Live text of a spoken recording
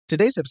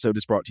Today's episode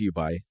is brought to you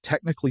by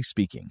Technically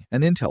Speaking,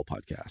 an Intel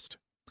podcast.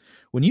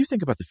 When you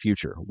think about the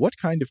future, what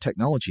kind of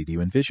technology do you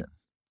envision?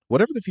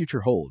 Whatever the future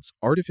holds,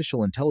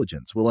 artificial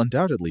intelligence will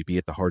undoubtedly be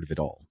at the heart of it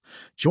all.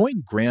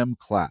 Join Graham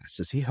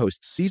Class as he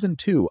hosts Season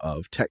 2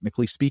 of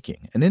Technically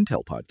Speaking, an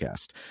Intel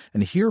podcast,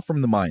 and hear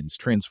from the minds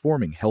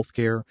transforming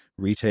healthcare,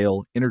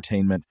 retail,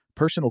 entertainment,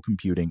 personal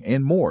computing,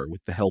 and more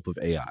with the help of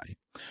AI.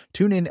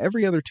 Tune in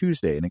every other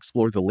Tuesday and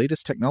explore the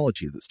latest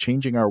technology that's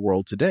changing our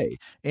world today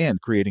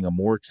and creating a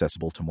more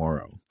accessible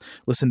tomorrow.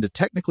 Listen to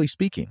Technically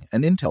Speaking,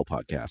 an Intel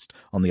podcast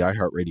on the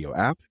iHeartRadio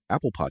app,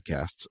 Apple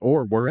Podcasts,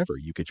 or wherever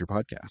you get your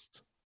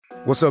podcasts.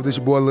 What's up, this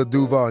your boy Lil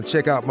Duval, and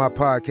check out my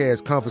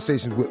podcast,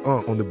 Conversations with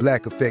Unc, on the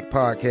Black Effect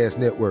Podcast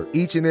Network.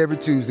 Each and every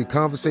Tuesday,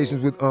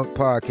 Conversations with Unc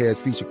podcast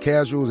feature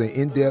casuals and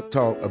in-depth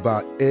talk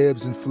about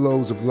ebbs and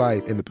flows of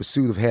life and the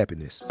pursuit of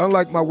happiness.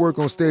 Unlike my work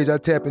on stage, I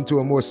tap into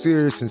a more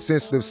serious and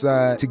sensitive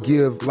side to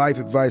give life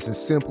advice and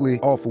simply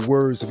offer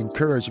words of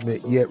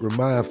encouragement, yet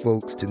remind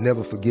folks to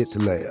never forget to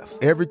laugh.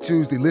 Every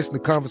Tuesday, listen to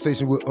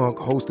Conversations with Unc,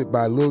 hosted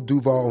by Lil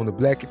Duval on the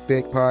Black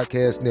Effect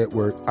Podcast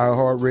Network,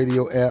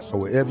 iHeartRadio app,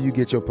 or wherever you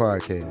get your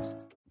podcasts.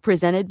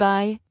 Presented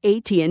by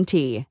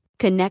AT&T.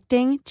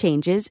 Connecting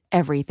changes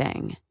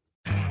everything.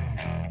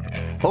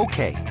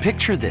 Okay,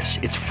 picture this.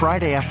 It's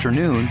Friday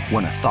afternoon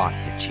when a thought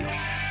hits you.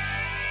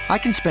 I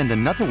can spend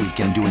another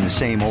weekend doing the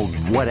same old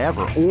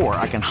whatever, or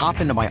I can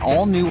hop into my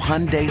all-new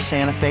Hyundai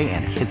Santa Fe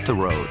and hit the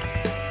road.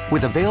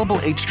 With available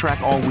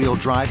H-Track all-wheel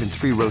drive and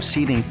 3-row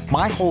seating,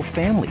 my whole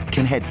family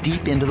can head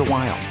deep into the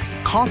wild.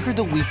 Conquer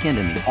the weekend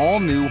in the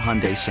all-new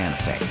Hyundai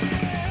Santa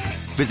Fe.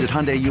 Visit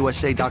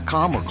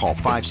HyundaiUSA.com or call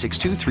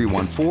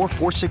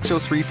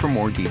 562-314-4603 for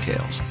more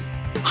details.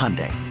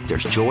 Hyundai,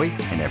 there's joy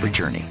in every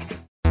journey.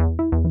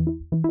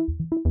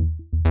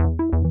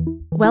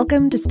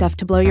 Welcome to Stuff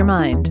to Blow Your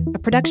Mind, a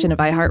production of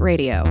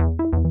iHeartRadio.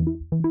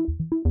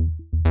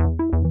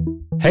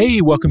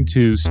 Hey, welcome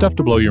to Stuff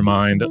to Blow Your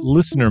Mind,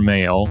 listener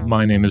mail.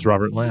 My name is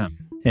Robert Lamb.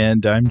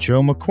 And I'm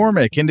Joe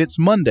McCormick, and it's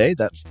Monday.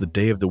 That's the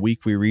day of the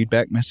week we read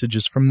back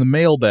messages from the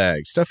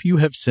mailbag, stuff you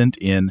have sent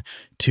in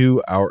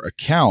to our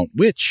account,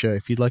 which,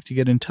 if you'd like to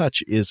get in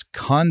touch, is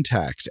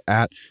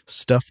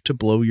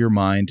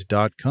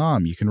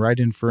contact@stufftoblowyourmind.com. You can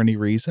write in for any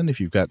reason. If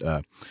you've got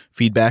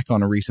feedback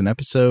on a recent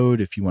episode,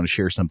 if you want to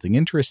share something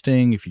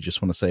interesting, if you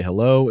just want to say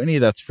hello, any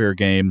of that's fair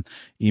game.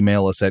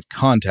 Email us at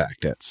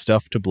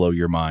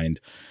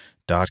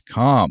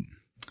contact@stufftoblowyourmind.com.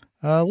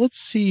 Let's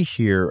see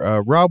here.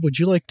 Rob, would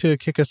you like to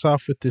kick us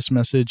off with this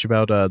message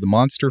about the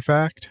monster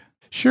fact?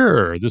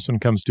 Sure. This one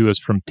comes to us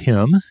from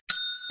Tim.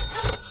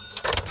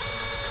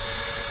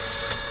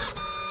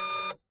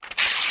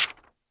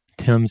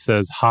 Tim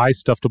says, "Hi,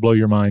 Stuff to Blow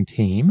Your Mind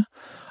team.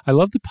 I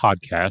love the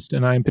podcast,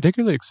 and I am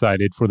particularly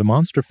excited for the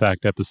Monster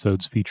Fact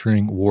episodes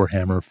featuring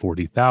Warhammer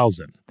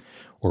 40,000.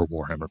 Or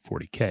Warhammer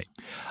 40K.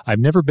 I've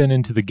never been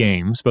into the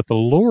games, but the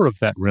lore of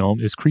that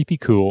realm is creepy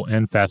cool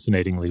and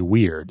fascinatingly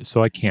weird,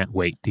 so I can't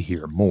wait to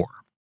hear more."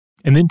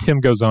 And then Tim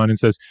goes on and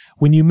says,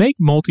 "When you make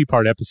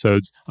multi-part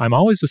episodes, I'm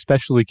always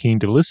especially keen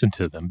to listen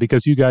to them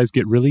because you guys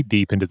get really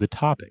deep into the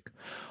topic.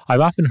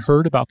 I've often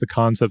heard about the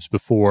concepts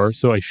before,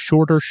 so a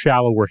shorter,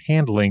 shallower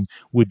handling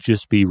would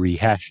just be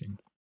rehashing.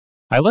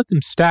 I let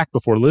them stack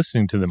before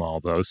listening to them all,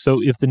 though,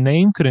 so if the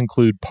name could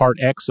include Part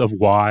X of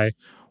Y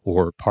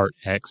or Part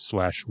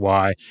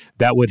X/Y,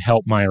 that would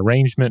help my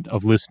arrangement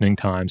of listening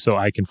time so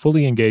I can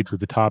fully engage with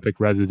the topic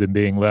rather than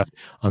being left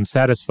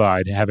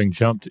unsatisfied, having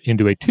jumped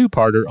into a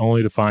two-parter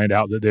only to find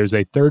out that there's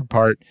a third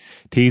part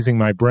teasing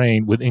my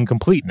brain with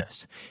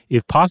incompleteness.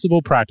 If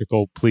possible,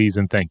 practical, please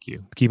and thank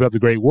you. Keep up the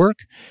great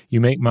work.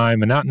 You make my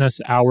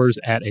monotonous hours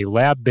at a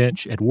lab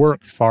bench at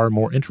work far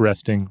more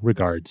interesting.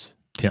 Regards,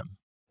 Tim."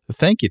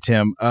 Thank you,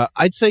 Tim.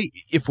 I'd say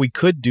if we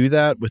could do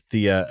that with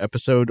the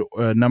episode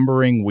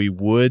numbering, we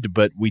would,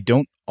 but we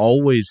don't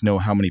always know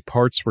how many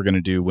parts we're going to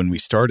do when we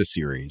start a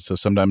series. So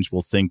sometimes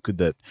we'll think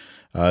that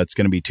it's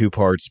going to be 2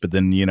 parts, but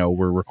then,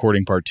 we're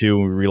recording part 2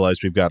 and we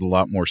realize we've got a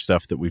lot more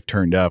stuff that we've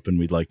turned up and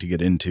we'd like to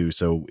get into.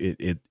 So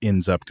it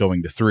ends up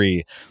going to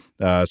 3.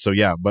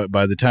 But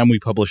by the time we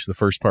publish the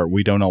first part,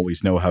 we don't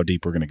always know how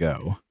deep we're going to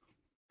go.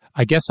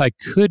 I guess I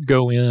could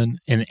go in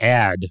and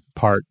add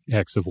Part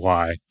X of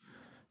Y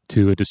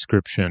to a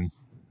description,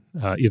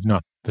 if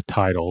not the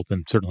title,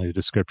 then certainly the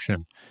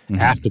description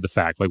after the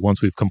fact, like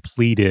once we've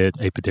completed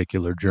a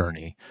particular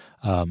journey.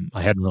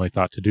 I hadn't really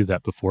thought to do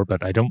that before,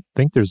 but I don't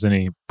think there's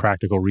any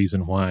practical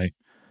reason why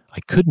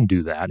I couldn't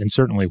do that, and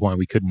certainly why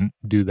we couldn't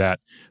do that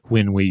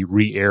when we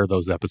re-air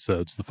those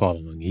episodes the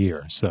following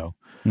year. So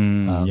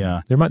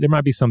there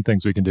might be some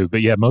things we can do,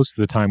 but most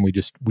of the time we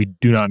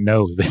do not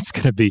know if it's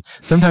going to be.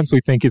 Sometimes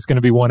we think it's going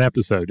to be 1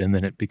 episode, and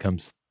then it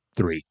becomes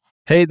 3.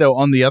 Hey, though,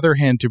 on the other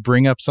hand, to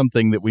bring up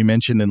something that we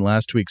mentioned in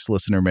last week's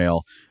listener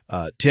mail,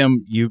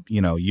 Tim, you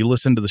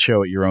listen to the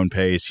show at your own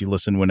pace. You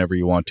listen whenever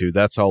you want to.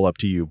 That's all up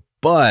to you.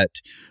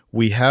 But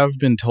we have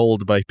been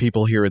told by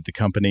people here at the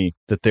company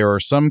that there are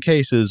some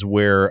cases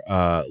where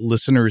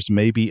listeners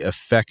may be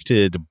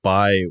affected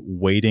by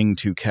waiting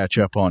to catch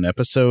up on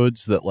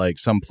episodes, that like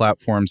some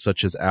platforms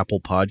such as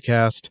Apple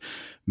Podcast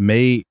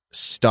may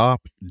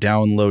stop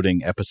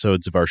downloading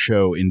episodes of our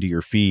show into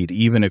your feed,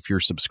 even if you're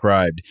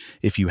subscribed,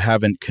 if you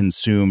haven't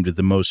consumed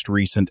the most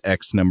recent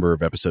X number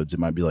of episodes. It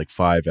might be like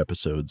 5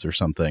 episodes or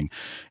something.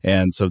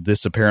 And so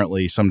this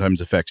apparently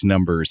sometimes affects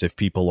numbers if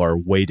people are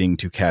waiting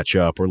to catch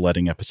up or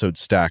letting episodes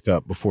stack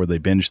up before they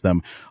binge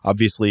them.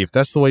 Obviously, if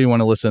that's the way you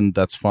want to listen,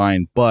 that's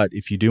fine. But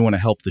if you do want to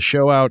help the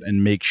show out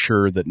and make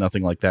sure that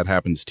nothing like that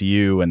happens to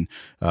you, and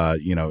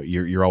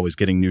you're always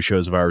getting new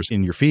shows of ours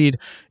in your feed,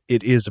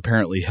 it is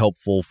apparently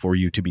helpful for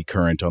you to be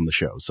current on the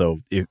show. So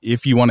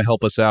if you want to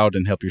help us out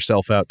and help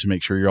yourself out to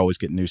make sure you're always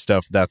getting new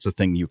stuff, that's a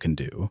thing you can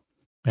do.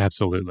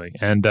 Absolutely.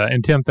 And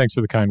Tim, thanks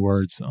for the kind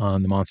words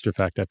on the Monster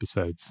Fact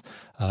episodes.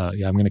 I'm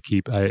going to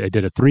keep, I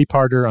did a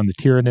 3-parter on the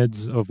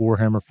Tyranids of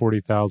Warhammer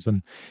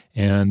 40,000.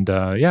 And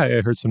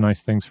I heard some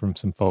nice things from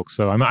some folks.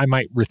 So I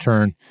might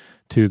return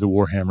to the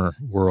Warhammer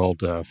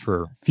world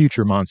for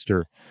future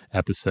monster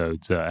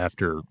episodes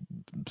after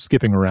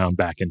skipping around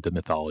back into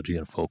mythology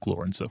and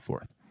folklore and so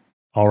forth.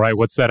 All right,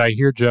 what's that I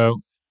hear,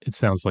 Joe? It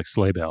sounds like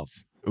sleigh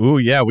bells. Ooh,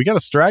 yeah, we got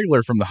a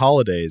straggler from the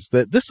holidays.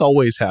 This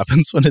always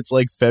happens when it's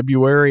like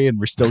February and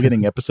we're still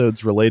getting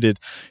episodes related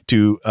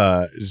to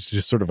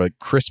just sort of a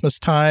Christmas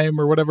time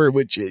or whatever,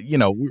 which,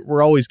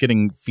 we're always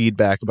getting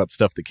feedback about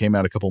stuff that came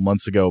out a couple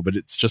months ago, but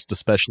it's just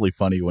especially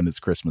funny when it's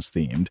Christmas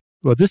themed.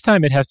 Well, this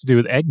time it has to do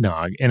with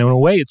eggnog, and in a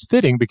way it's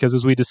fitting because,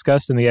 as we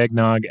discussed in the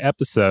eggnog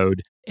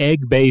episode,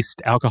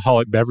 egg-based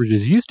alcoholic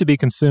beverages used to be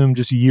consumed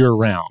just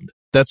year-round.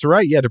 That's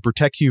right, yeah, to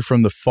protect you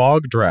from the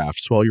fog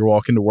drafts while you're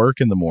walking to work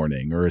in the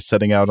morning or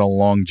setting out on a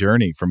long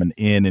journey from an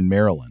inn in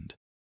Maryland.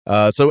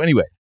 So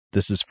anyway,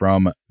 this is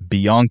from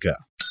Bianca.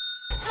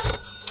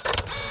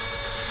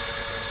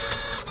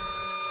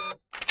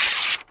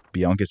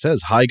 Bianca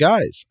says, "Hi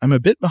guys, I'm a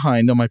bit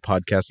behind on my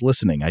podcast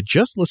listening. I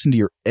just listened to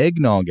your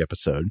eggnog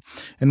episode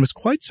and was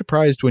quite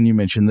surprised when you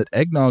mentioned that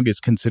eggnog is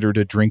considered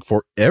a drink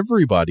for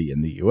everybody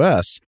in the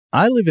U.S.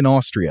 I live in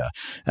Austria,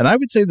 and I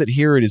would say that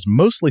here it is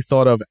mostly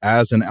thought of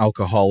as an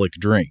alcoholic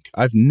drink.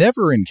 I've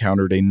never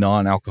encountered a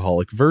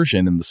non-alcoholic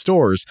version in the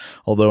stores,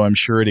 although I'm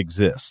sure it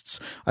exists.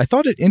 I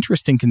thought it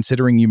interesting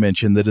considering you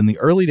mentioned that in the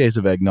early days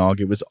of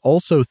eggnog, it was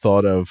also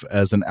thought of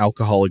as an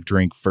alcoholic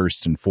drink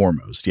first and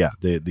foremost. Yeah,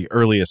 the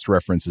earliest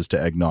references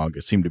to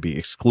eggnog seem to be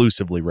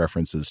exclusively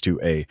references to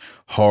a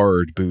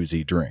hard,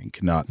 boozy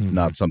drink, not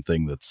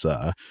something that's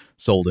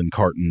sold in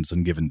cartons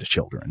and given to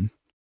children."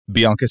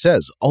 Bianca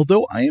says,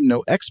 "Although I am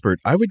no expert,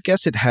 I would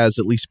guess it has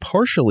at least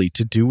partially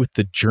to do with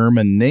the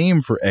German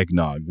name for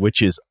eggnog, which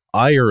is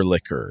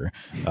Eierlikör.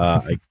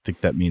 I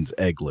think that means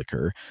egg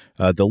liquor.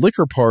 The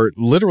liquor part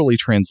literally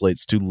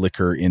translates to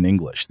liquor in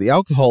English. The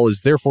alcohol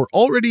is therefore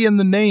already in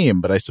the name,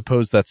 but I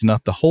suppose that's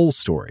not the whole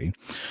story.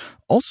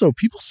 Also,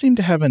 people seem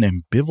to have an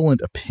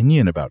ambivalent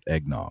opinion about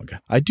eggnog.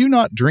 I do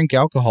not drink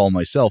alcohol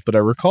myself, but I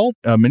recall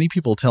many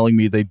people telling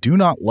me they do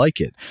not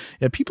like it.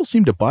 Yet people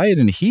seem to buy it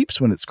in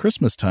heaps when it's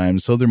Christmas time,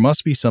 so there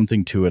must be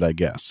something to it, I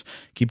guess.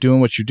 Keep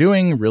doing what you're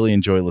doing. Really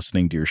enjoy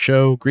listening to your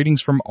show.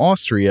 Greetings from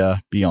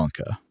Austria,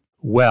 Bianca."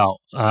 Well,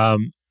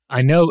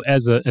 I know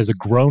as a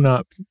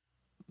grown-up,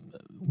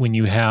 when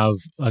you have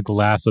a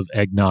glass of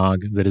eggnog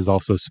that is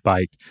also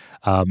spiked,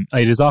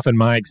 it is often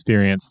my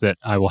experience that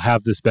I will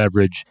have this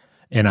beverage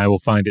and I will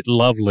find it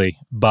lovely,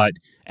 but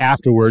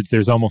afterwards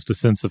there's almost a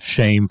sense of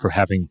shame for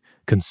having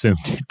consumed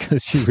it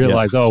because you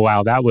realize, oh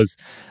wow, that was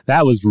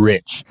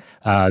rich,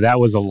 that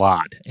was a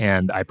lot,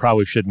 and I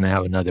probably shouldn't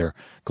have another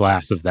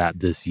glass of that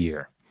this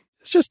year.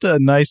 It's just a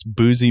nice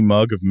boozy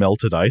mug of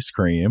melted ice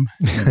cream.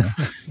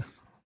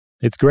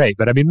 It's great,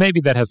 but I mean, maybe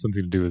that has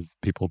something to do with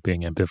people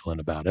being ambivalent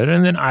about it.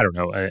 And then I don't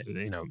know,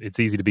 it's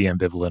easy to be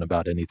ambivalent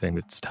about anything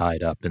that's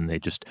tied up in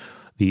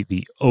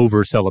the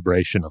over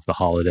celebration of the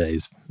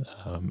holidays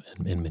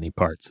in many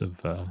parts of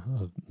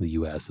the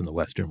U.S. and the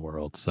Western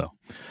world. So,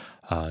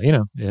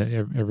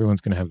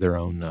 everyone's going to have their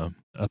own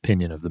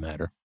opinion of the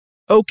matter.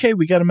 Okay,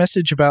 we got a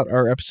message about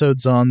our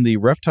episodes on the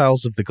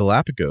reptiles of the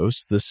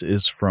Galapagos. This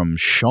is from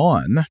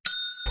Sean.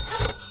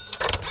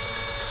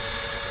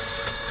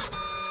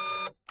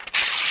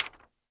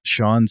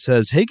 Sean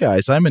says, "Hey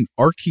guys, I'm an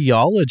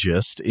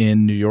archaeologist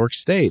in New York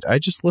State. I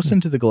just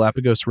listened to the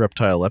Galapagos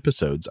reptile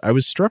episodes. I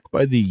was struck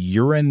by the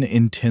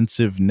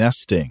urine-intensive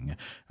nesting.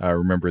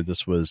 Remember,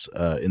 this was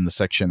in the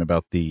section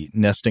about the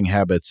nesting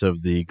habits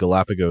of the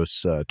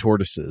Galapagos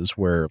tortoises,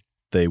 where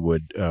they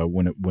would,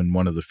 when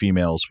one of the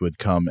females would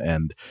come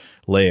and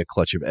lay a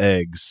clutch of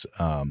eggs,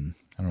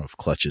 I don't know if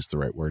clutch is the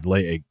right word,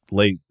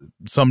 lay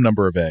some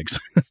number of eggs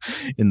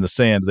in the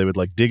sand. They would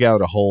like dig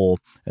out a hole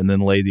and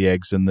then lay the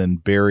eggs and then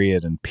bury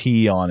it and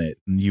pee on it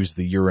and use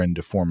the urine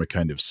to form a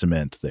kind of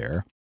cement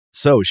there.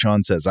 So,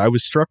 Sean says, I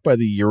was struck by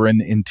the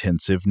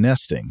urine-intensive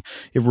nesting.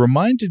 It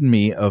reminded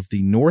me of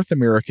the North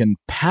American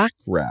pack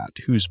rat,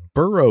 whose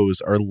burrows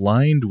are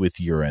lined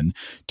with urine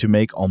to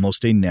make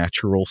almost a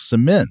natural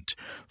cement.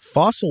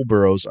 Fossil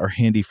burrows are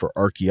handy for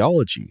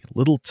archaeology,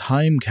 little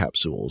time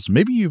capsules.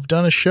 Maybe you've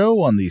done a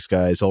show on these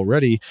guys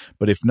already,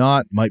 but if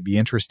not, might be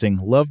interesting.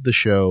 Love the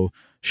show,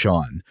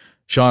 Sean.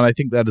 Sean, I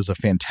think that is a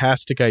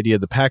fantastic idea.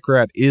 The pack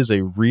rat is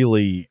a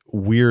really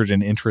weird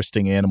and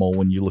interesting animal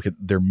when you look at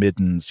their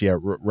middens. Yeah,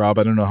 Rob,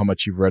 I don't know how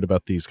much you've read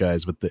about these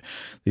guys, but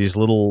these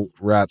little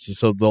rats,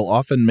 so they'll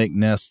often make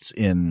nests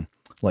in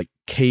like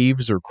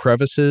caves or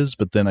crevices,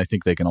 but then I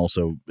think they can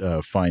also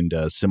find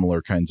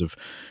similar kinds of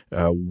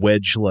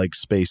wedge-like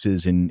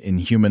spaces in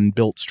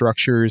human-built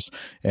structures,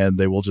 and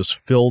they will just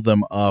fill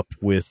them up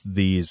with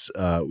these,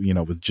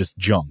 with just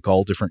junk,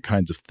 all different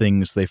kinds of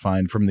things they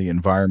find from the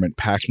environment,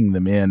 packing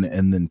them in,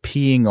 and then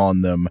peeing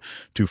on them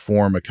to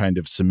form a kind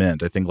of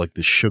cement. I think like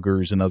the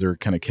sugars and other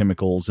kind of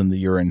chemicals in the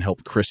urine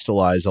help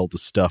crystallize all the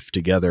stuff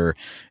together,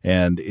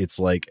 and it's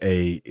like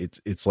a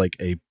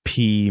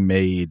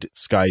pea-made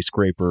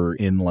skyscraper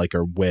in like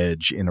a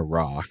wedge in a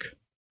rock.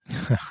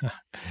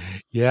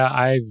 Yeah,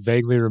 I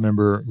vaguely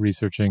remember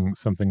researching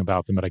something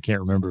about them, but I can't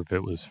remember if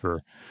it was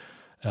for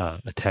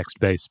a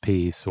text-based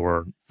piece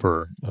or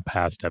for a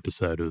past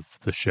episode of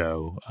the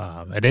show.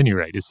 At any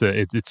rate,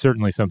 it's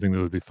certainly something that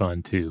would be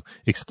fun to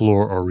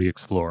explore or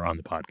re-explore on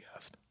the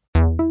podcast.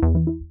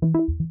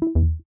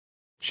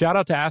 Shout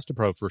out to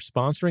Astepro for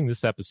sponsoring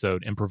this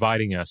episode and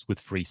providing us with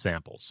free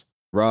samples.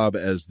 Rob,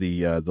 as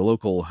the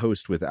local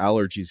host with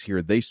allergies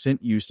here, they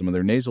sent you some of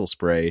their nasal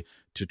spray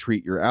to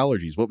treat your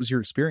allergies. What was your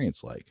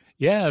experience like?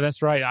 Yeah,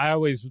 that's right. I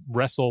always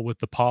wrestle with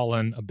the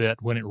pollen a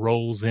bit when it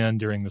rolls in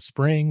during the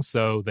spring,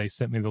 so they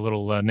sent me the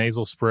little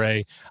nasal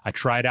spray. I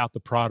tried out the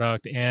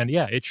product, and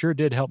yeah, it sure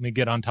did help me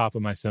get on top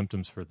of my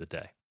symptoms for the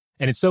day.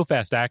 And it's so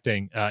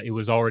fast-acting, it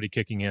was already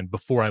kicking in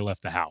before I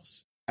left the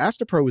house.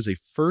 Astepro is a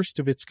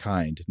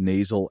first-of-its-kind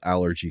nasal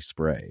allergy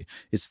spray.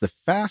 It's the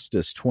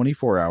fastest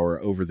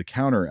 24-hour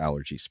over-the-counter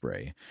allergy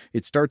spray.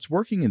 It starts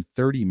working in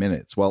 30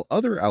 minutes, while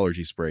other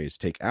allergy sprays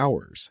take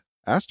hours.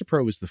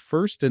 Astepro is the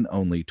first and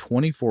only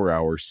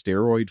 24-hour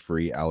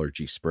steroid-free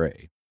allergy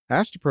spray.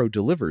 Astepro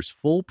delivers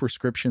full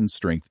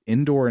prescription-strength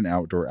indoor and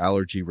outdoor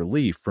allergy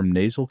relief from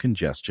nasal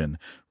congestion,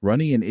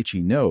 runny and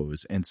itchy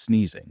nose, and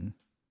sneezing.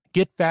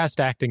 Get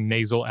fast-acting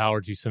nasal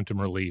allergy symptom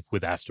relief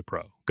with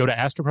Astepro. Go to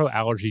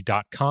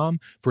asteproallergy.com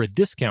for a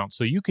discount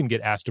so you can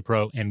get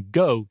Astepro and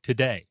go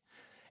today.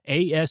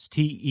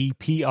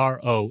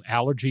 ASTEPRO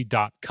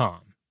allergy.com.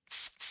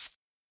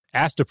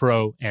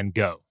 Astepro and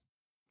go.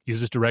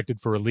 Use as directed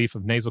for relief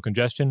of nasal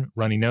congestion,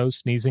 runny nose,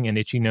 sneezing, and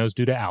itchy nose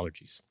due to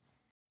allergies.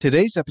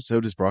 Today's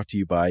episode is brought to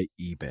you by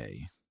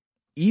eBay.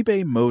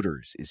 eBay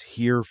Motors is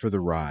here for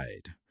the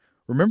ride.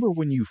 Remember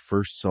when you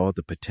first saw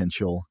the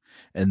potential?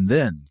 And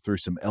then, through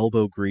some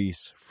elbow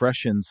grease,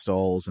 fresh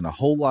installs, and a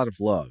whole lot of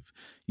love,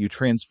 you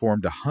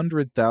transformed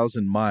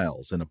 100,000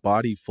 miles and a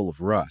body full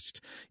of rust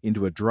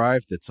into a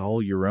drive that's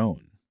all your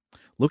own.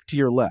 Look to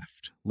your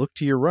left. Look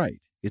to your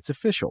right. It's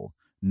official.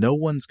 No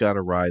one's got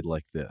a ride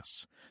like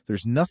this.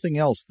 There's nothing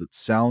else that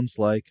sounds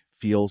like,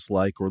 feels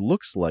like, or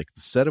looks like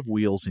the set of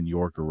wheels in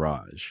your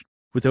garage.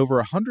 With over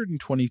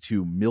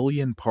 122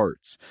 million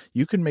parts,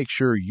 you can make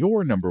sure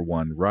your number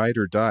one ride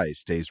or die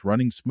stays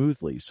running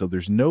smoothly, so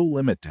there's no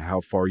limit to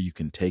how far you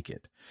can take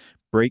it.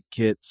 Brake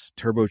kits,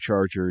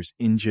 turbochargers,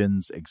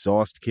 engines,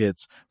 exhaust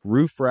kits,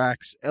 roof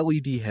racks,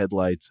 LED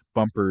headlights,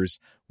 bumpers,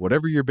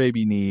 whatever your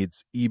baby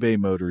needs, eBay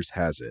Motors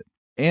has it.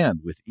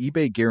 And with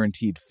eBay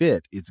Guaranteed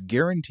Fit, it's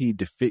guaranteed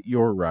to fit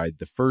your ride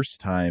the first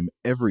time,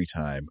 every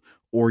time,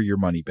 or your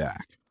money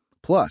back.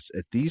 Plus,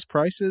 at these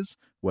prices,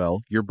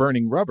 well, you're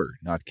burning rubber,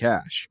 not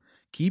cash.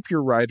 Keep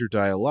your ride or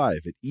die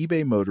alive at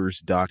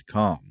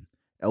ebaymotors.com.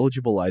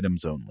 Eligible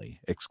items only.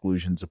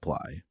 Exclusions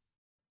apply.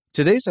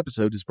 Today's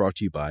episode is brought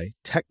to you by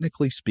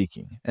Technically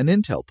Speaking, an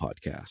Intel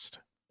podcast.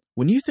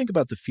 When you think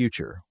about the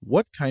future,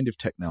 what kind of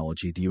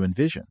technology do you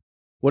envision?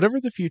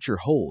 Whatever the future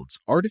holds,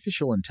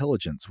 artificial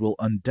intelligence will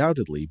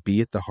undoubtedly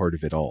be at the heart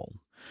of it all.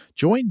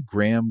 Join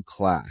Graham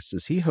Class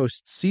as he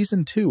hosts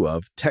Season 2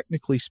 of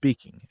Technically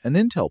Speaking, an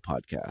Intel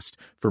podcast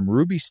from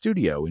Ruby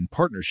Studio in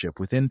partnership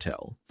with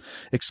Intel.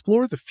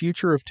 Explore the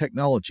future of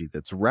technology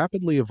that's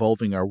rapidly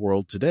evolving our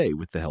world today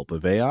with the help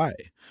of AI.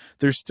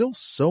 There's still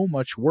so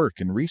much work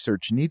and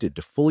research needed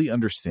to fully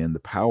understand the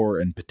power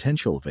and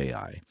potential of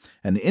AI,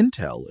 and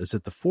Intel is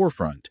at the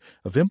forefront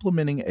of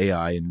implementing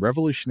AI in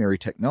revolutionary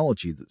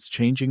technology that's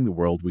changing the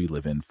world we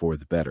live in for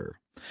the better.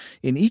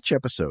 In each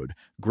episode,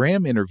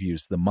 Graham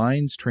interviews the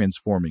minds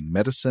transforming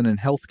medicine and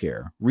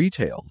healthcare,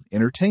 retail,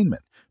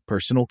 entertainment,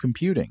 personal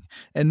computing,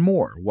 and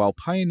more while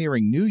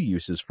pioneering new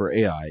uses for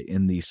AI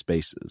in these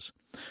spaces.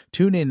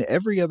 Tune in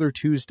every other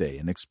Tuesday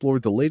and explore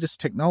the latest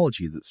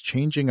technology that's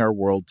changing our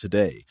world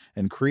today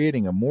and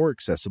creating a more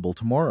accessible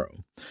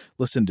tomorrow.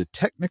 Listen to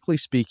Technically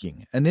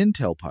Speaking, an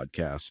Intel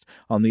podcast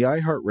on the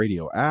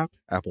iHeartRadio app,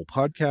 Apple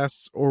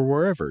Podcasts, or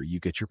wherever you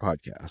get your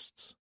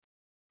podcasts.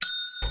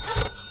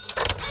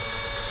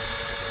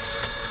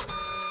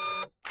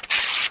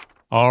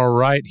 All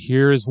right,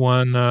 here is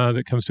one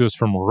that comes to us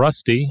from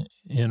Rusty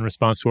in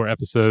response to our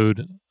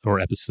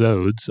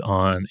episodes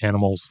on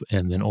animals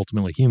and then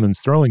ultimately humans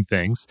throwing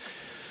things.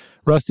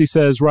 Rusty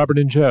says, Robert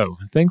and Joe,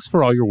 thanks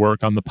for all your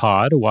work on the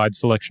pod. A wide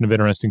selection of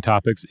interesting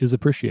topics is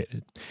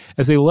appreciated.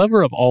 As a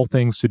lover of all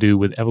things to do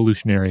with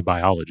evolutionary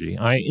biology,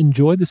 I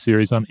enjoy the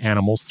series on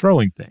animals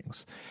throwing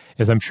things.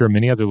 As I'm sure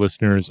many other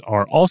listeners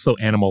are also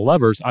animal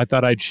lovers, I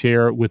thought I'd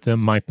share with them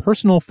my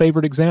personal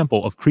favorite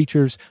example of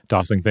creatures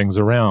tossing things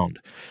around.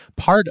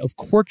 Part of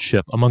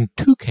courtship among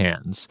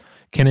toucans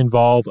can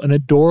involve an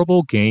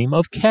adorable game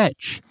of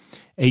catch.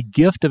 A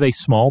gift of a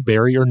small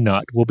berry or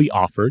nut will be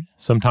offered,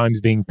 sometimes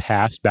being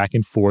passed back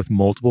and forth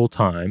multiple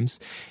times.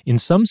 In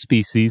some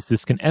species,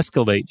 this can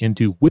escalate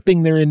into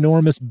whipping their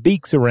enormous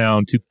beaks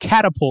around to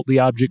catapult the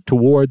object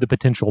toward the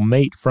potential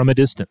mate from a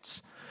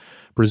distance.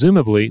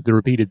 Presumably, the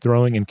repeated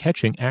throwing and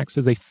catching acts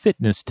as a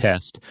fitness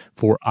test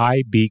for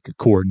eye-beak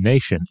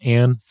coordination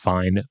and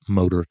fine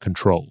motor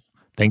control.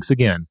 Thanks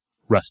again,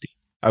 Rusty.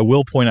 I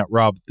will point out,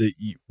 Rob, that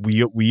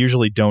we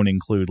usually don't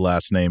include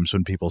last names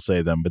when people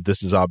say them, but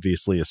this is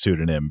obviously a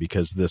pseudonym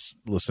because this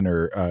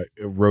listener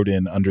wrote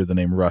in under the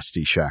name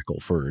Rusty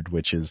Shackelford,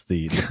 which is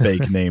the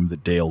fake name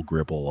that Dale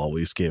Gribble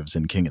always gives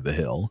in King of the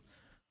Hill.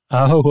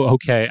 Oh,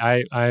 okay.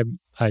 I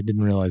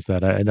didn't realize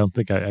that. I don't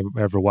think I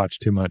ever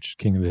watched too much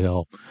King of the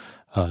Hill,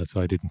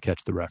 so I didn't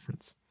catch the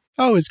reference.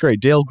 Oh, it's great.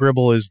 Dale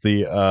Gribble is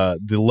the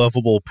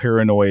lovable,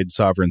 paranoid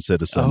sovereign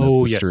citizen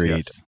of the street.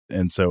 Yes.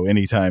 And so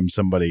anytime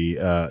somebody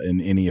in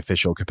any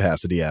official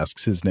capacity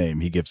asks his name,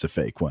 he gives a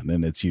fake one,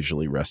 and it's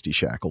usually Rusty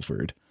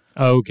Shackelford.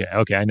 Okay.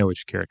 I know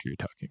which character you're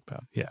talking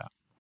about. Yeah.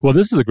 Well,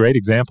 this is a great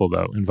example,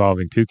 though,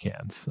 involving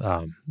toucans.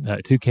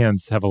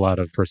 Toucans have a lot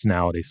of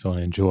personality, so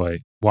I enjoy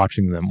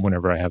watching them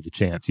whenever I have the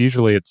chance.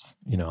 Usually it's,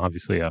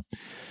 obviously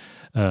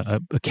a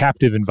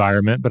captive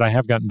environment, but I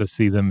have gotten to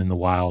see them in the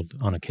wild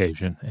on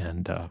occasion.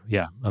 And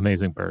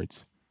amazing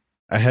birds.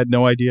 I had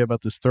no idea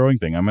about this throwing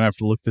thing. I'm going to have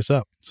to look this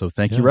up. So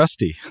thank you,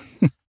 Rusty.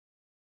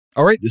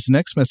 All right, this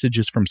next message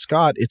is from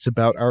Scott. It's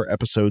about our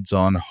episodes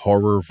on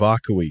horror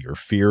vacui, or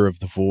fear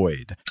of the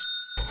void.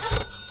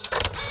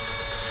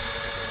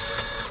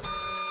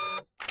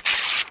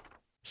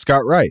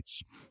 Scott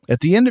writes, at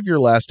the end of your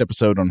last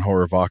episode on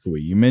horror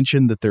vacui, you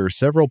mentioned that there are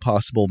several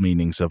possible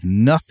meanings of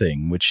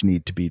nothing which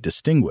need to be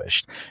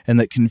distinguished, and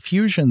that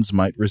confusions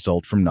might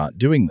result from not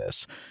doing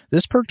this.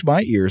 This perked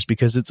my ears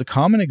because it's a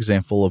common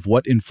example of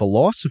what in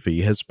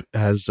philosophy has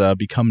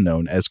become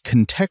known as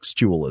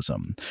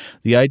contextualism,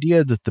 the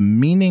idea that the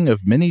meaning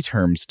of many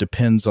terms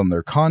depends on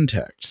their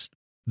context,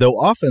 though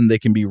often they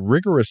can be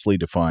rigorously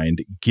defined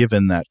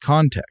given that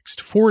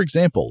context. For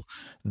example,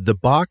 the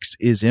box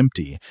is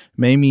empty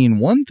may mean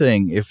one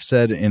thing if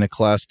said in a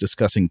class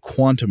discussing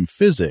quantum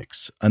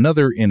physics,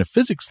 another in a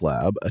physics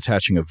lab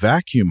attaching a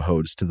vacuum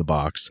hose to the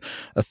box,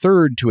 a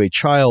third to a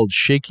child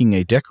shaking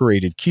a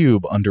decorated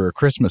cube under a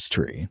Christmas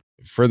tree.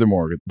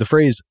 Furthermore, the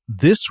phrase,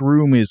 this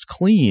room is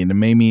clean,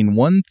 may mean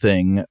one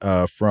thing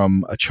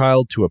from a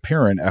child to a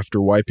parent after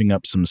wiping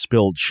up some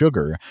spilled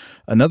sugar,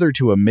 another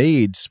to a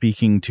maid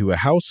speaking to a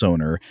house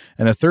owner,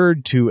 and a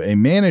third to a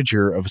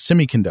manager of a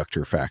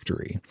semiconductor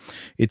factory.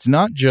 It's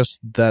not just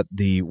that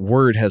the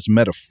word has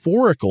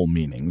metaphorical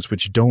meanings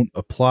which don't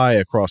apply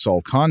across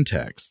all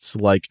contexts,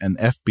 like an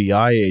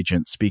FBI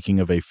agent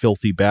speaking of a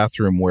filthy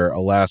bathroom where,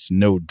 alas,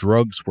 no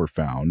drugs were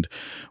found,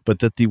 but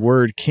that the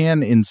word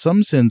can in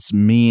some sense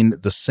mean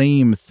the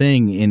same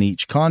thing in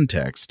each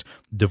context,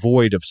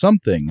 devoid of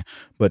something,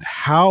 but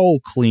how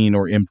clean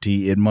or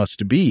empty it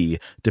must be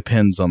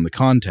depends on the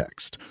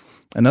context.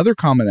 Another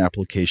common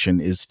application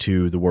is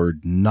to the word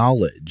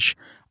knowledge.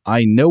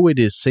 I know it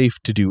is safe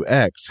to do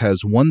X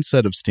has one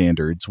set of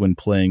standards when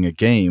playing a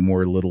game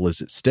where little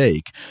is at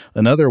stake,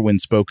 another when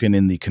spoken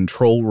in the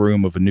control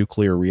room of a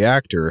nuclear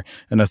reactor,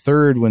 and a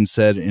third when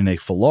said in a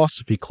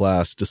philosophy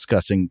class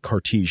discussing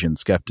Cartesian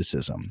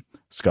skepticism.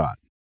 Scott.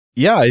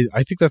 Yeah,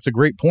 I think that's a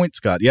great point,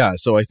 Scott. Yeah,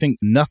 so I think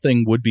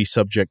nothing would be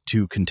subject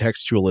to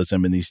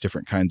contextualism in these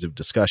different kinds of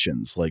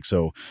discussions. Like,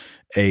 so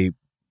a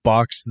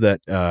box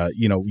that,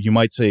 you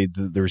might say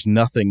that there's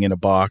nothing in a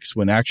box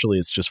when actually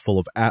it's just full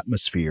of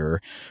atmosphere,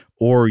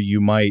 or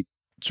you might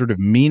sort of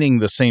meaning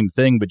the same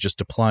thing, but just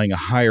applying a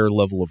higher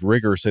level of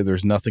rigor, say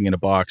there's nothing in a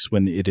box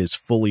when it is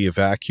fully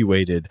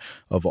evacuated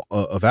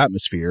of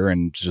atmosphere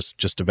and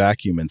just a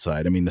vacuum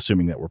inside. I mean,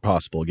 assuming that were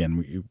possible.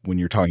 Again, when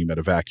you're talking about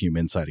a vacuum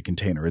inside a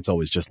container, it's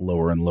always just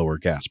lower and lower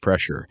gas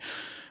pressure.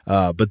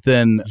 But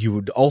then you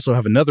would also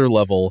have another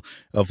level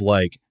of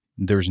like,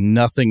 there's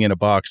nothing in a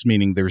box,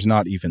 meaning there's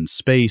not even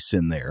space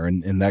in there.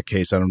 And in that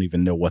case, I don't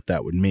even know what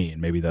that would mean.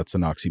 Maybe that's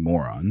an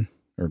oxymoron.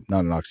 Or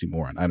not an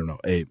oxymoron, I don't know,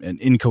 an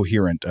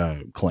incoherent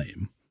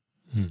claim.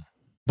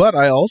 But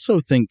I also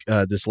think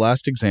this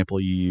last example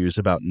you use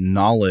about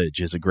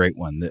knowledge is a great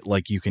one, that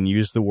like you can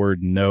use the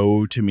word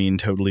know to mean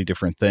totally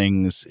different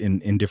things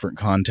in different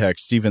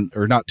contexts, even,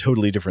 or not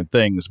totally different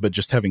things, but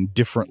just having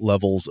different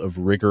levels of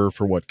rigor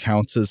for what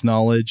counts as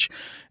knowledge.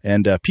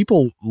 And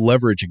people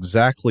leverage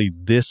exactly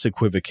this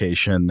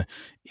equivocation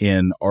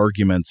in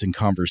arguments and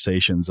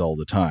conversations all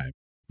the time.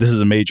 This is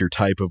a major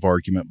type of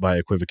argument by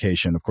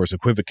equivocation. Of course,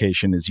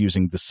 equivocation is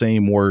using the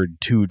same word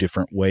two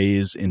different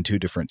ways in two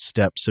different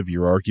steps of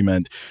your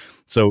argument.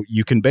 So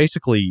you can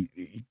basically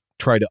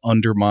try to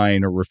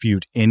undermine or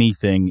refute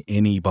anything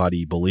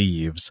anybody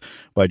believes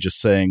by just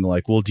saying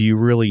like, well, do you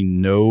really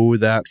know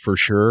that for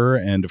sure?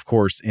 And of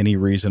course, any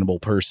reasonable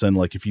person,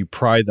 like if you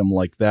pry them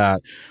like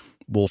that,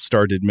 will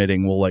start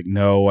admitting, well, like,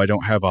 no, I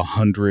don't have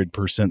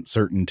 100%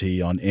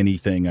 certainty on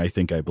anything I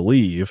think I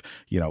believe,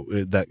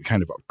 that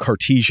kind of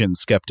Cartesian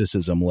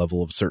skepticism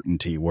level of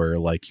certainty where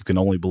like you can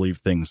only believe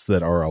things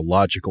that are a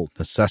logical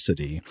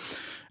necessity.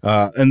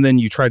 And then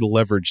you try to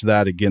leverage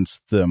that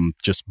against them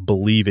just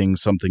believing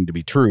something to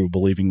be true,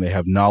 believing they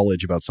have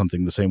knowledge about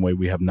something the same way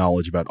we have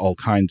knowledge about all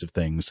kinds of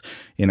things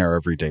in our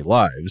everyday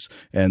lives.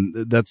 And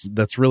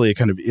that's really a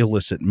kind of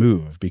illicit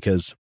move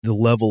because the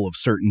level of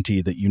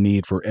certainty that you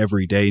need for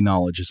everyday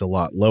knowledge is a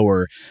lot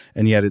lower,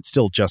 and yet it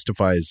still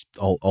justifies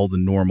all the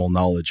normal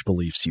knowledge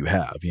beliefs you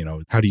have.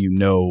 How do you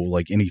know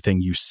like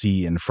anything you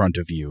see in front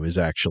of you is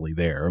actually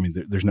there? I mean,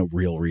 there's no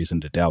real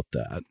reason to doubt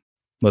that.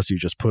 Unless you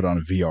just put on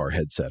a VR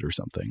headset or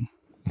something.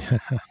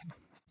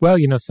 Well,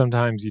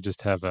 sometimes you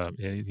just have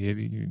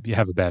you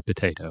have a bad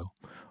potato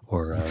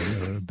or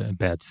a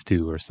bad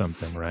stew or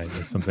something, right?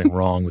 There's something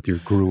wrong with your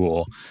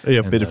gruel. Yeah,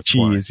 a bit of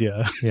cheese,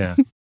 why. Yeah.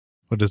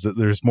 What is it?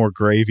 There's more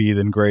gravy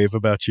than grave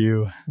about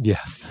you?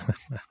 Yes.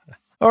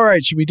 All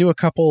right, should we do a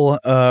couple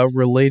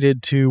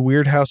related to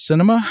Weird House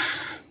Cinema?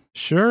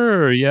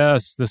 Sure,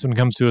 yes. This one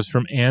comes to us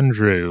from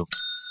Andrew.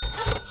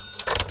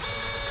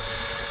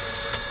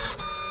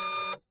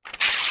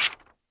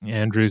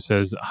 Andrew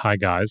says, "Hi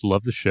guys,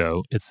 love the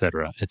show,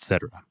 etc.,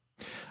 etc.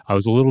 I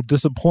was a little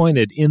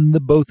disappointed in the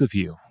both of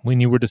you when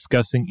you were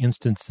discussing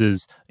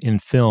instances in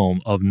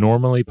film of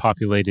normally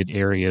populated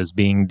areas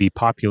being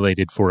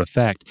depopulated for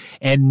effect,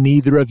 and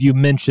neither of you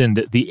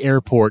mentioned the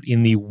airport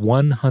in the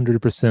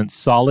 100%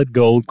 solid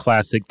gold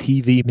classic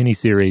TV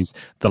miniseries,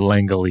 The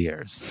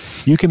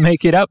Langoliers. You can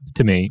make it up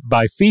to me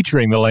by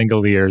featuring The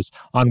Langoliers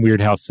on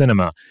Weird House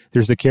Cinema.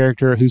 There's a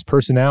character whose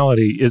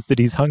personality is that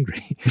he's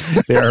hungry.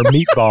 There are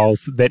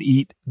meatballs that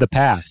eat the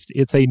past.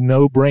 It's a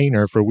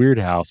no-brainer for Weird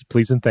House.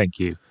 Please and thank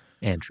you,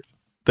 Andrew."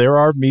 There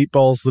are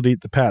meatballs that eat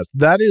the past.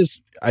 That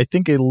is, I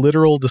think, a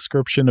literal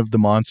description of the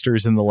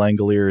monsters in the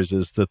Langoliers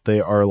is that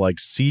they are like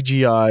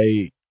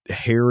CGI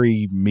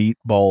hairy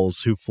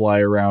meatballs who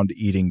fly around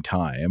eating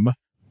time.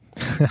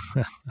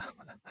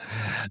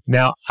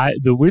 Now,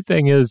 the weird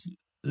thing is,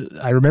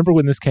 I remember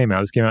when this came out.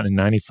 This came out in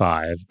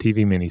 95,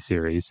 TV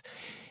miniseries.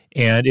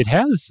 And it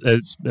has,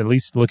 at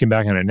least looking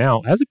back on it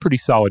now, has a pretty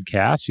solid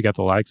cast. You got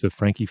the likes of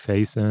Frankie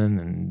Faison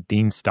and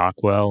Dean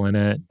Stockwell in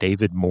it,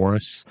 David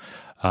Morse,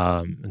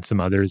 and some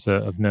others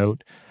of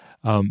note.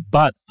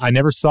 But I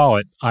never saw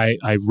it.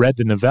 I read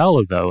the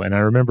novella, though, and I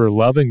remember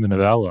loving the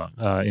novella.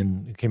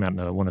 It came out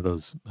in one of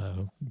those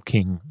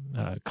King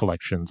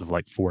collections of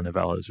like 4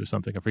 novellas or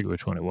something. I forget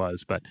which one it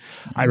was. But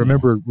I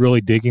remember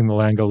really digging the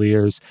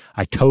Langoliers.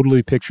 I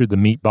totally pictured the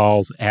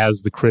meatballs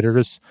as the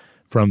critters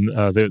from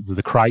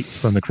the Krites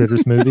from the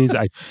Critters movies.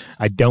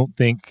 I don't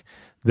think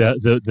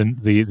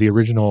the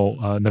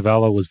original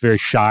novella was very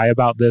shy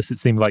about this. It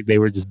seemed like they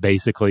were just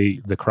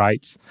basically the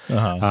Krites.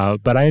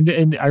 But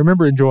I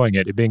remember enjoying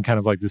it being kind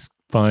of like this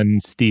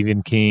fun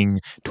Stephen King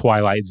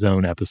Twilight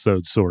Zone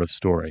episode sort of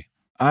story.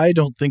 I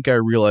don't think I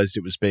realized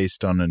it was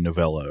based on a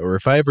novella, or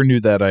if I ever knew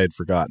that, I had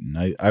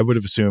forgotten. I would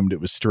have assumed it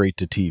was straight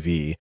to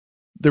TV.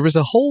 There was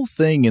a whole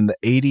thing in the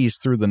 80s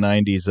through the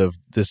 90s of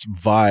this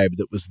vibe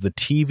that was the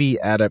TV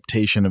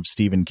adaptation of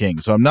Stephen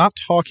King. So I'm not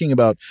talking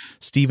about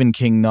Stephen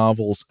King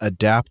novels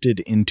adapted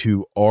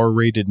into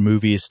R-rated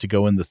movies to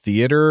go in the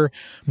theater,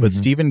 but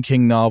Stephen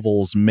King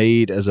novels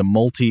made as a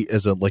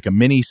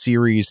mini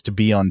series to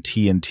be on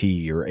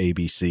TNT or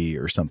ABC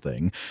or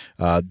something.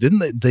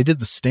 They did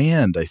The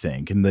Stand, I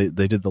think, and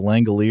they did The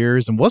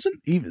Langoliers, and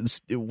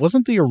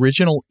wasn't the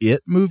original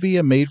It movie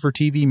a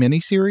made-for-TV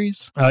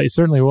miniseries? It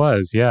certainly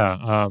was, yeah.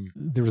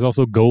 There was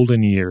also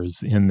Golden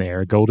Years in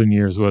there. Golden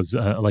Years was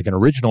like an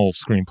original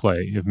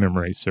screenplay, if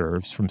memory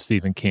serves, from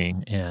Stephen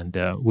King, and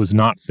was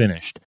not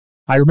finished.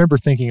 I remember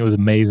thinking it was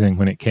amazing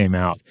when it came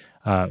out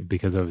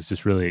because I was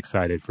just really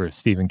excited for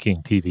Stephen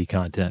King TV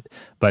content,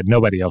 but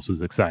nobody else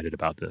was excited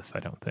about this, I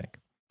don't think.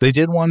 They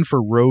did one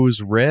for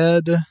Rose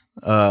Red.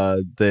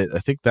 I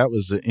think that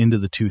was into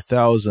the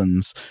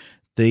 2000s.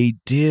 They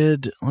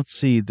did, let's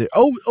see, The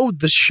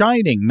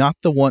Shining, not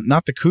the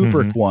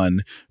Kubrick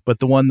one, but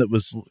the one that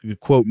was,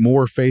 quote,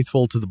 more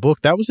faithful to the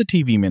book. That was a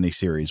TV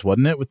miniseries,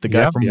 wasn't it? With the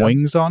guy from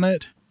Wings on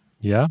it?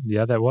 Yeah,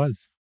 that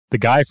was. The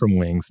guy from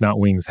Wings, not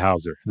Wings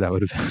Hauser. That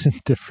would have been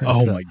different.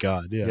 Oh, my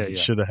God. Yeah.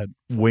 Should have had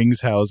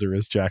Wings Hauser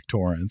as Jack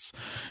Torrance.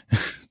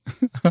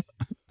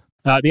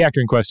 The actor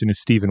in question is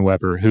Steven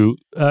Weber, who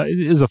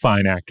is a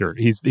fine actor.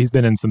 He's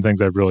been in some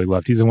things I've really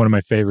loved. He's in one of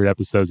my favorite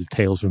episodes of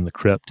Tales from the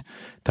Crypt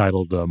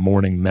titled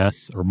Morning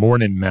Mess,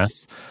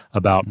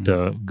 about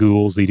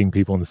ghouls eating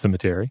people in the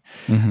cemetery.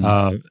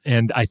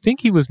 And I think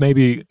he was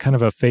maybe kind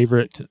of a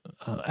favorite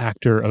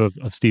actor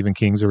of Stephen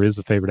King's, or is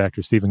a favorite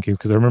actor of Stephen King's,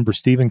 because I remember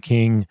Stephen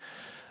King,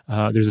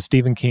 there's a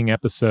Stephen King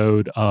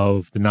episode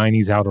of the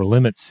 90s Outer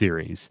Limits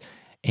series,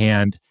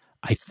 and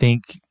I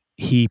think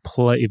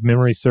if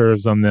memory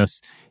serves on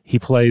this, he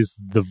plays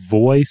the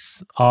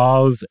voice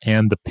of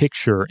and the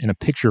picture in a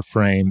picture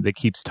frame that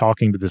keeps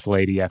talking to this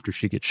lady after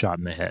she gets shot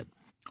in the head.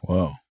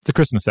 Whoa. It's a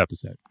Christmas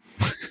episode.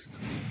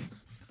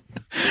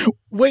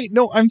 Wait,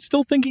 no, I'm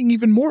still thinking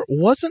even more.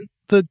 Wasn't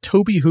the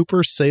Tobe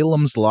Hooper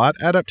Salem's Lot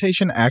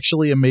adaptation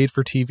actually a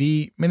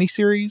made-for-TV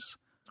miniseries?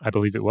 I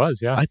believe it was,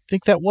 yeah. I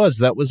think that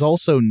was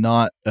also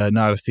not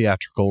a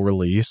theatrical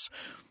release.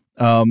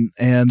 And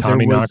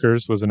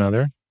Tommyknockers was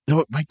another.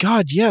 Oh my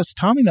God, yes,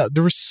 Tommyknockers.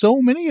 There were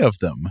so many of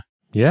them.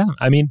 Yeah,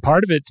 I mean,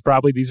 part of it's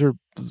probably these are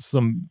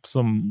some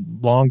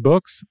long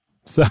books.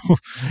 So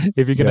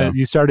if you're gonna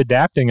you start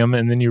adapting them,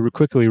 and then you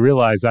quickly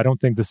realize, I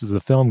don't think this is a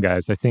film,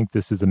 guys. I think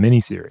this is a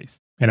miniseries,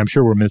 and I'm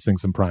sure we're missing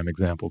some prime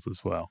examples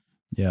as well.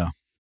 Yeah,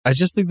 I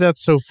just think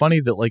that's so funny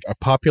that like a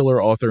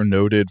popular author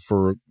noted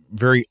for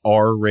very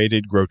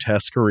R-rated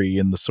grotesquerie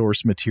in the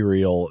source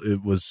material,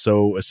 it was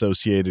so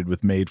associated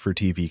with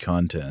made-for-TV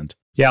content.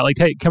 Yeah, like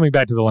coming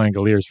back to the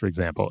Langoliers, for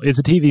example, it's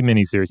a TV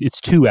miniseries.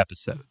 It's 2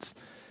 episodes.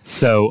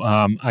 So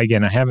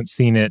again, I haven't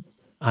seen it.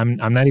 I'm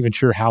not even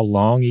sure how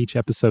long each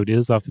episode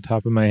is off the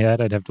top of my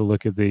head. I'd have to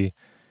look at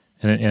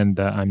and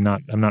I'm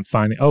not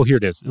finding. Oh, here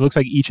it is. It looks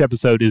like each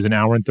episode is 1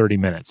 hour and 30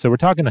 minutes. So we're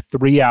talking a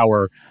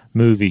 3-hour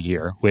movie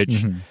here,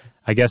 which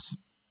I guess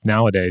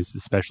nowadays,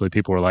 especially,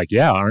 people are like,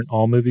 yeah, aren't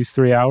all movies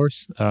 3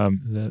 hours?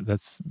 That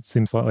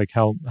seems like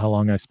how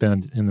long I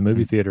spend in the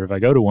movie theater if I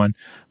go to one,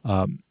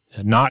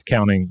 not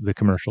counting the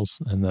commercials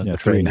and the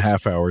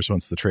 3.5 hours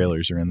once the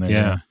trailers are in there.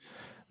 Yeah.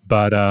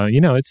 But,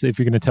 it's if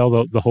you're going to tell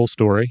the whole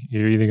story,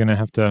 you're either going to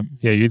have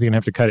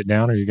to cut it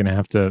down, or you're going to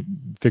have to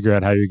figure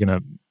out how you're going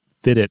to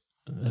fit it.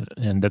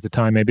 And at the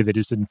time, maybe they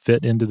just didn't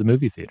fit into the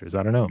movie theaters.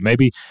 I don't know.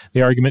 Maybe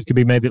the argument could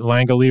be made that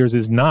Langoliers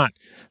is not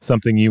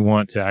something you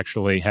want to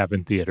actually have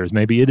in theaters.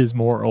 Maybe it is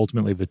more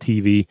ultimately of a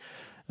TV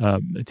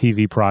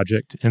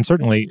project. And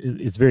certainly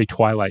it's very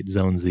Twilight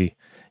Zone-y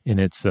in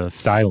its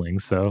styling.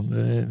 So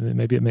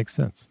maybe it makes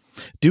sense.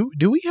 Do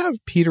we have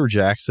Peter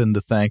Jackson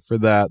to thank for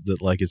that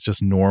like it's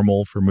just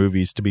normal for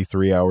movies to be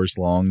 3 hours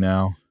long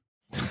now?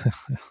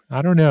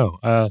 I don't know.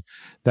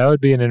 That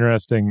would be an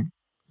interesting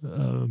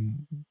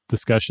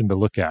discussion to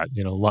look at,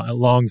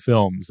 long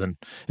films, and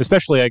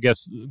especially, I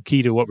guess,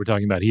 key to what we're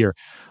talking about here,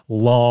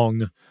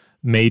 long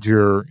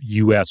major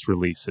U.S.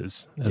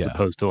 releases as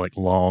opposed to like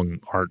long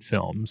art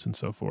films and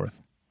so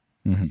forth.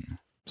 Mm-hmm.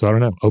 So I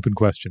don't know. Open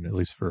question, at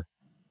least for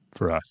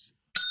us.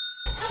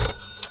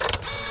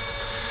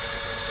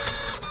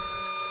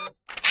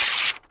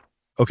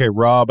 Okay,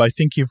 Rob, I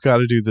think you've got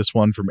to do this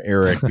one from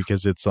Eric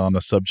because it's on a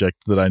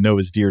subject that I know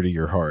is dear to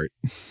your heart.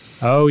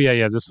 Oh,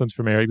 yeah. This one's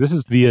from Eric. This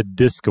is via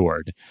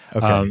Discord.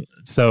 Okay.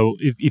 So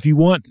if you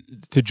want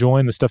to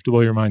join the Stuff to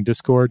Blow Your Mind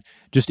Discord,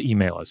 just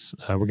email us.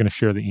 We're going to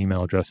share the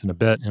email address in a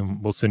bit,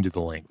 and we'll send you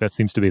the link. That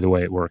seems to be the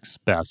way it works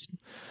best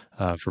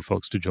for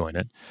folks to join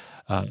it.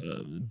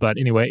 But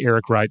anyway,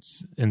 Eric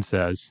writes and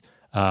says,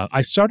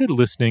 I started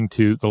listening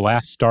to the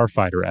last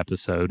Starfighter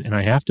episode, and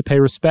I have to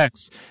pay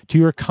respects to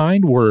your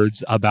kind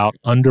words about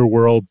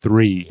Underworld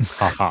 3.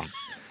 Haha.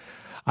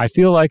 I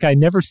feel like I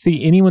never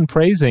see anyone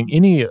praising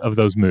any of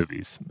those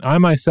movies. I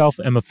myself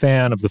am a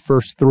fan of the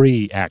first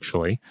 3,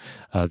 actually,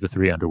 the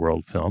 3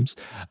 Underworld films,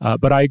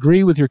 but I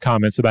agree with your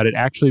comments about it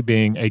actually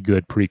being a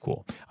good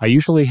prequel. I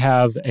usually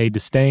have a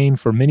disdain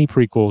for many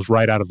prequels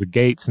right out of the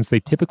gate, since they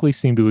typically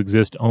seem to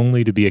exist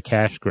only to be a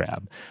cash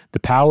grab. The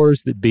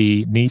powers that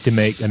be need to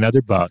make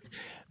another buck,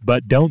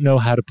 but don't know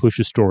how to push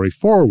a story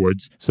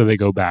forwards, so they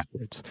go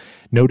backwards.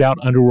 No doubt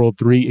Underworld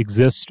 3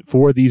 exists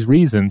for these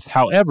reasons.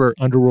 However,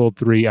 Underworld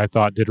 3, I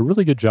thought, did a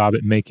really good job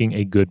at making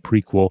a good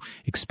prequel,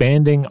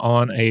 expanding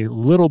on a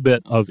little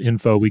bit of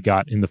info we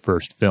got in the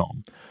first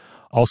film.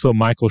 Also,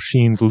 Michael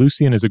Sheen's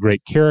Lucian is a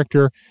great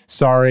character.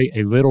 Sorry,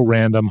 a little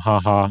random,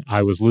 haha.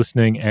 I was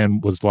listening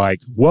and was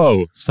like,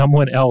 whoa,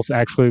 someone else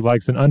actually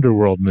likes an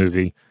Underworld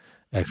movie! !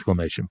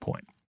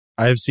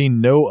 I have seen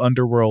no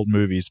Underworld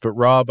movies, but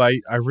Rob, I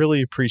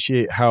really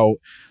appreciate how,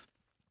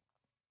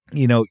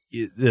 the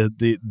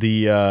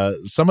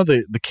some of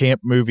the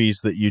camp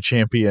movies that you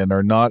champion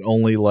are not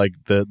only like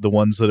the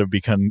ones that have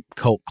become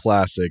cult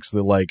classics.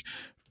 They're like,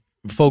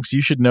 folks,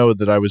 you should know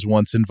that I was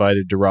once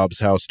invited to Rob's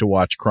house to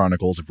watch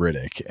Chronicles of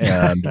Riddick,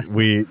 and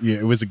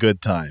it was a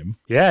good time.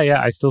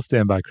 Yeah, I still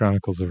stand by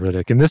Chronicles of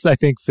Riddick, and this I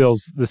think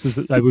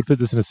I would put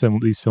this in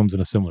these films in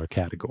a similar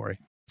category.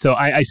 So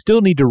I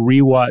still need to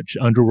rewatch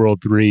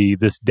Underworld 3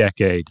 this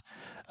decade,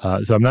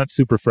 so I'm not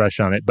super fresh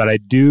on it, but I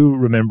do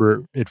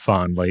remember it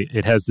fondly.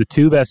 It has the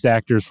 2 best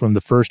actors from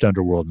the first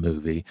Underworld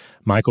movie,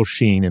 Michael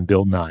Sheen and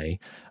Bill Nighy,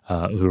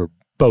 who are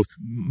both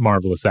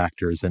marvelous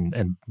actors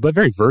but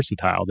very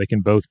versatile. They can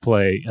both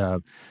play.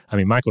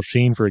 Michael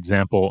Sheen, for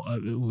example,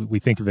 we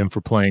think of him for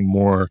playing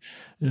more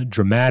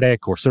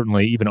dramatic or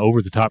certainly even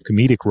over-the-top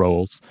comedic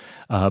roles.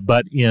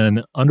 But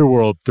in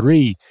Underworld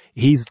 3,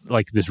 he's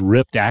like this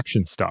ripped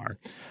action star.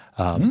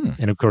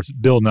 And of course,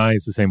 Bill Nighy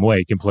is the same way.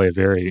 He can play a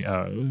very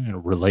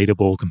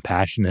relatable,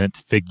 compassionate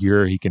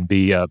figure. He can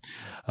be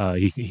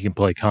he can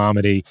play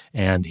comedy,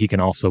 and he can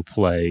also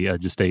play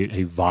just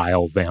a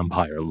vile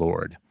vampire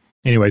lord.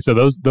 Anyway, so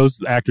those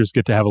actors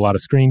get to have a lot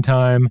of screen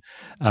time,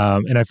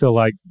 and I feel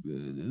like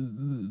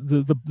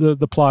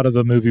the plot of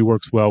the movie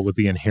works well with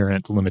the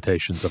inherent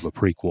limitations of a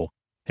prequel,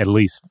 at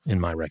least in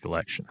my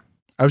recollection.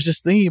 I was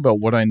just thinking about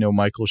what I know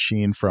Michael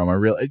Sheen from.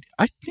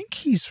 I think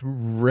he's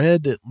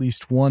read at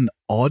least one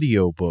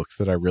audiobook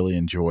that I really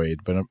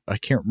enjoyed, but I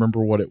can't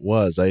remember what it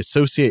was. I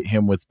associate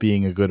him with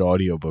being a good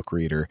audiobook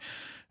reader.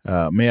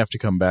 May have to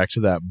come back to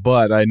that,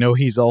 but I know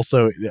he's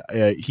also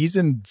he's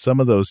in some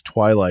of those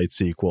Twilight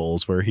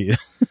sequels where he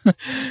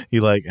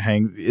like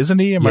hangs, isn't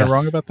he? Am I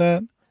wrong about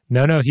that?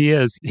 No, he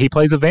is. He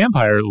plays a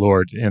vampire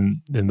lord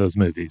in those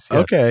movies. Yes.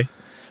 Okay.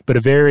 But a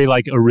very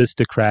like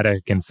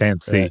aristocratic and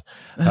fancy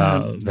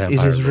vampire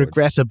It is lord.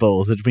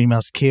 regrettable that we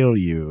must kill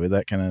you.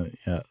 That kind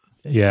of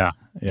Yeah.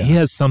 He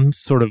has some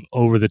sort of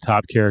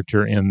over-the-top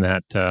character in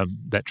that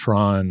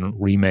Tron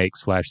remake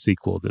 /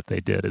 sequel that they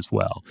did as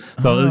well.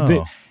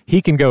 So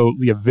he can go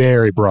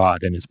very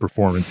broad in his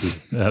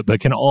performances,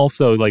 but can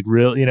also like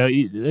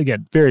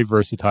again, very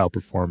versatile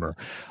performer.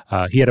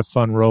 He had a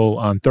fun role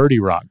on 30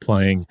 Rock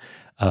playing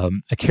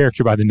a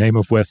character by the name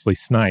of Wesley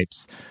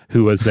Snipes,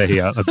 who was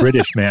a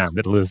British man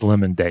that Liz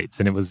Lemon dates,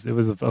 and it was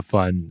a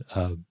fun,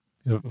 I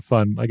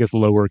guess,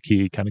 lower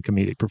key kind of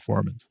comedic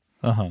performance.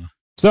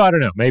 So I don't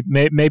know.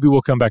 Maybe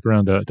we'll come back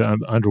around to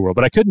Underworld,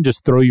 but I couldn't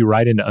just throw you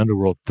right into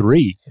Underworld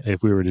 3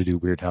 if we were to do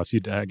Weird House.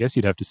 I guess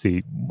you'd have to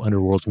see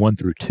Underworlds 1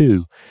 through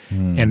 2,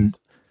 and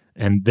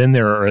then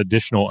there are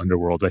additional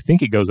Underworlds. I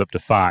think it goes up to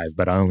 5,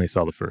 but I only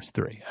saw the first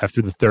 3.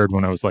 After the third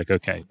one, I was like,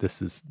 okay,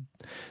 this is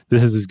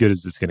as good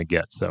as it's going to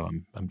get. So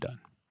I'm done.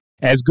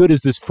 As good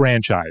as this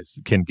franchise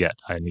can get.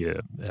 I need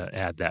to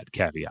add that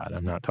caveat.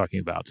 I'm not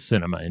talking about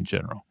cinema in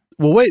general.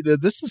 Well, wait,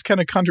 this is kind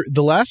of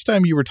the last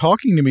time you were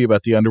talking to me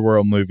about the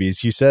Underworld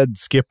movies, you said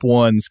skip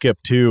 1, skip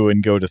 2,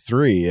 and go to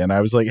 3. And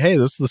I was like, hey,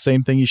 this is the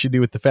same thing you should do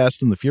with the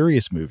Fast and the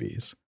Furious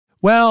movies.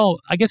 Well,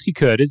 I guess you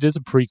could. It is a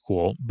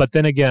prequel. But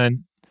then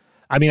again,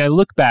 I mean, I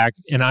look back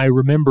and I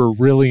remember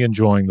really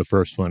enjoying the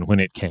first one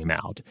when it came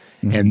out.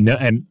 And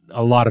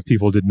a lot of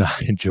people did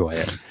not enjoy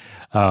it.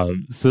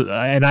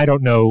 And I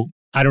don't know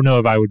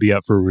if I would be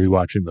up for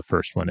rewatching the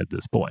first one at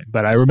this point,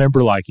 but I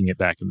remember liking it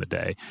back in the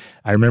day.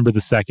 I remember the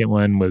second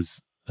one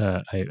was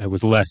I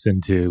was less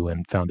into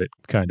and found it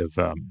kind of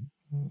I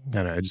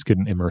don't know, I just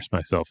couldn't immerse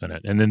myself in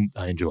it. And then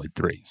I enjoyed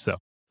 3. So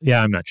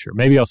yeah, I'm not sure.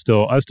 Maybe I'll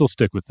still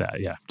stick with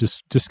that. Yeah,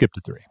 just skip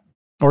to 3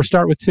 or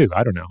start with 2.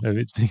 I don't know.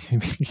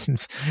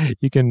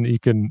 You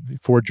can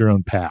forge your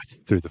own path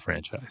through the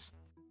franchise.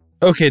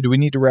 Okay, do we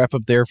need to wrap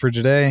up there for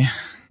today?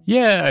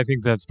 Yeah, I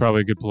think that's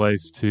probably a good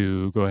place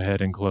to go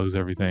ahead and close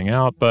everything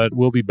out, but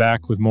we'll be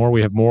back with more.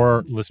 We have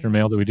more listener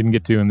mail that we didn't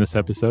get to in this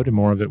episode, and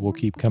more of it will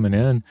keep coming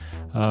in,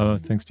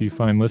 thanks to you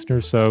fine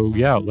listeners. So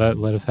yeah,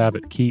 let us have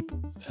it. Keep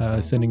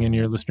sending in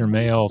your listener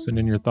mail, send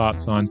in your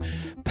thoughts on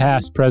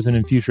past, present,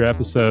 and future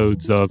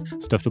episodes of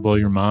Stuff to Blow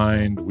Your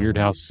Mind, Weird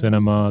House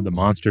Cinema, The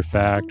Monster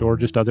Fact, or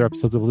just other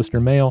episodes of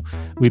listener mail.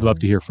 We'd love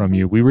to hear from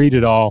you. We read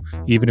it all,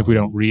 even if we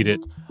don't read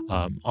it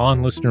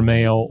on listener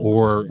mail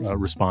or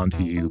respond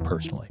to you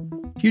personally.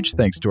 Huge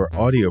thanks to our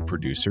audio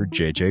producer,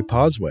 JJ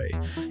Posway.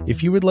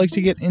 If you would like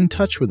to get in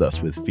touch with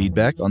us with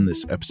feedback on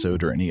this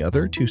episode or any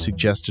other, to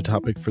suggest a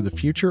topic for the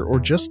future, or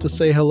just to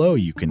say hello,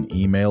 you can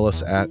email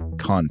us at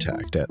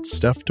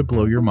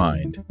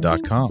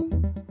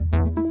contact@stufftoblowyourmind.com.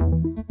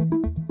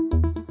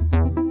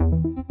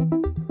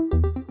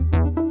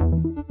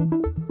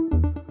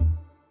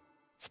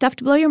 Stuff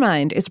to Blow Your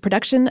Mind is a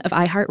production of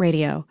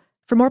iHeartRadio.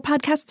 For more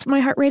podcasts from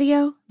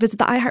iHeartRadio, visit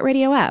the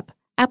iHeartRadio app,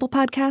 Apple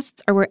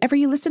Podcasts, or wherever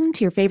you listen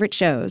to your favorite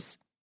shows.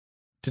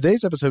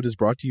 Today's episode is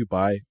brought to you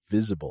by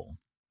Visible.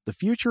 The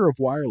future of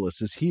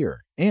wireless is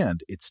here,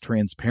 and it's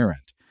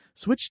transparent.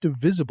 Switch to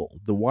Visible,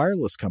 the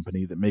wireless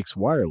company that makes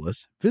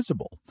wireless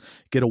visible.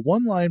 Get a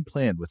one-line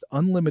plan with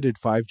unlimited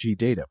 5G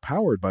data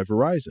powered by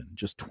Verizon,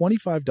 just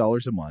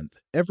 $25 a month,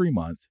 every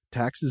month,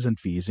 taxes and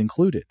fees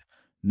included.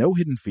 No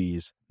hidden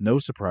fees, no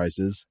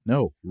surprises,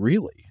 no,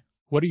 really.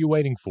 What are you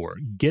waiting for?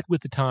 Get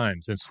with the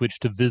times and switch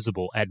to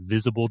Visible at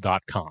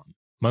Visible.com.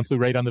 Monthly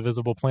rate on the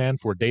Visible plan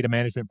for data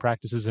management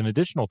practices and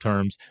additional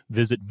terms,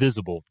 visit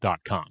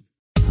Visible.com.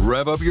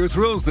 Rev up your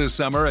thrills this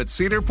summer at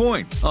Cedar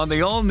Point on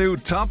the all-new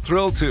Top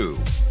Thrill 2.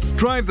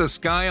 Drive the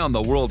sky on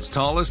the world's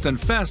tallest and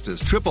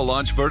fastest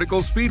triple-launch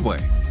vertical speedway.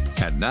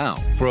 And now,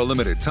 for a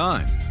limited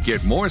time,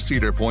 get more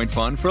Cedar Point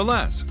fun for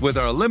less with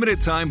our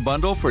limited-time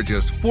bundle for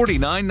just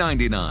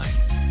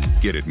 $49.99.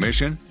 Get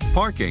admission,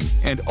 parking,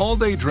 and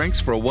all-day drinks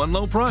for one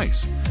low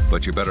price.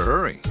 But you better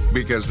hurry,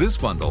 because this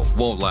bundle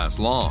won't last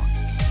long.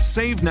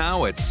 Save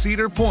now at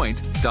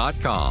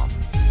cedarpoint.com.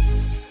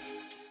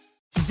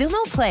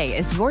 Xumo Play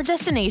is your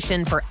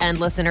destination for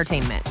endless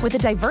entertainment. With a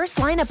diverse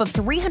lineup of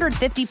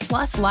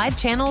 350-plus live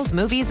channels,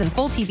 movies, and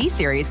full TV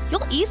series,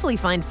 you'll easily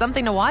find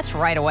something to watch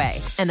right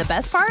away. And the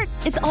best part?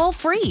 It's all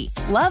free.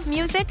 Love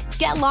music?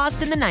 Get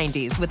lost in the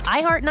 90s with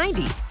iHeart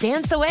 90s.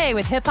 Dance away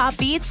with hip-hop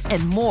beats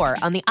and more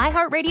on the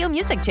iHeartRadio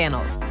music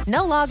channels.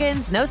 No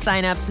logins, no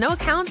signups, no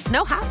accounts,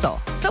 no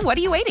hassle. So what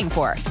are you waiting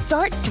for?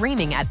 Start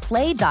streaming at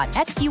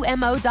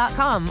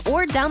play.xumo.com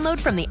or download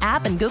from the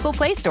app and Google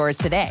Play stores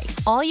today.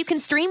 All you can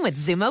stream with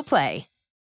Xumo Play.